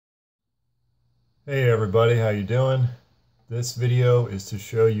Hey everybody, how you doing? This video is to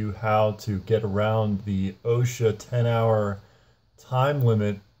show you how to get around the OSHA 10-hour time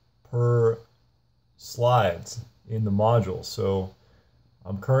limit per slides in the module. So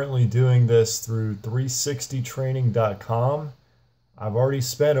I'm currently doing this through 360training.com. I've already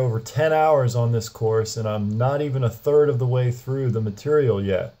spent over 10 hours on this course and I'm not even a third of the way through the material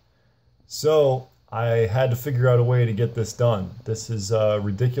yet. So I had to figure out a way to get this done. This is a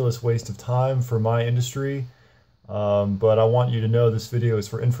ridiculous waste of time for my industry, but I want you to know this video is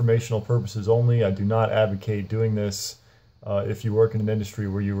for informational purposes only. I do not advocate doing this if you work in an industry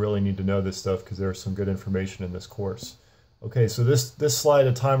where you really need to know this stuff, because there's some good information in this course. Okay, so this slide,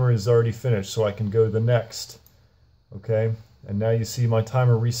 a timer is already finished, so I can go to the next. Okay, and now you see my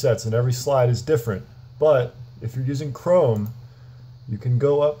timer resets, and every slide is different. But if you're using Chrome, you can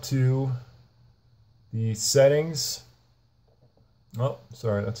go up to the settings. Oh,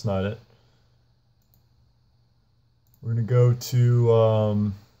 sorry, that's not it. We're going to go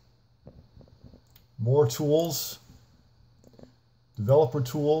to more tools, developer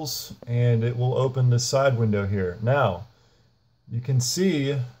tools, and it will open this side window here. Now, you can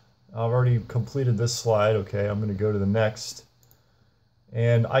see I've already completed this slide. Okay, I'm going to go to the next.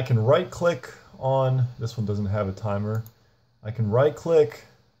 And I can right click on, this one doesn't have a timer. I can right click,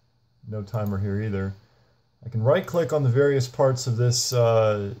 no timer here either. I can right click on the various parts of this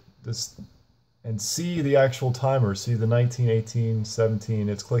and see the actual timer, see the 19, 18, 17,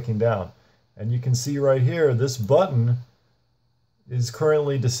 it's clicking down. And you can see right here, this button is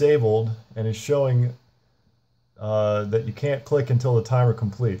currently disabled and is showing that you can't click until the timer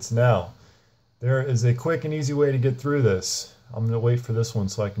completes. Now, there is a quick and easy way to get through this. I'm going to wait for this one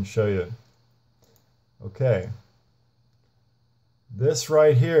so I can show you. Okay. This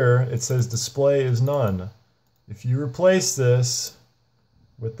right here, it says display is none. If you replace this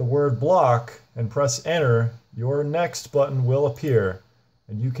with the word block and press enter, your next button will appear,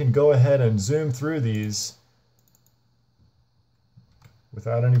 and you can go ahead and zoom through these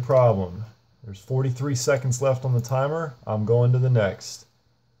without any problem. There's 43 seconds left on the timer. I'm going to the next.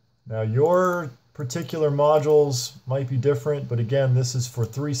 Now your particular modules might be different, but again, this is for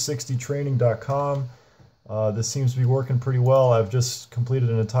 360training.com. This seems to be working pretty well. I've just completed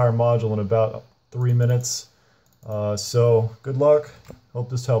an entire module in about 3 minutes. So good luck. Hope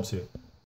this helps you.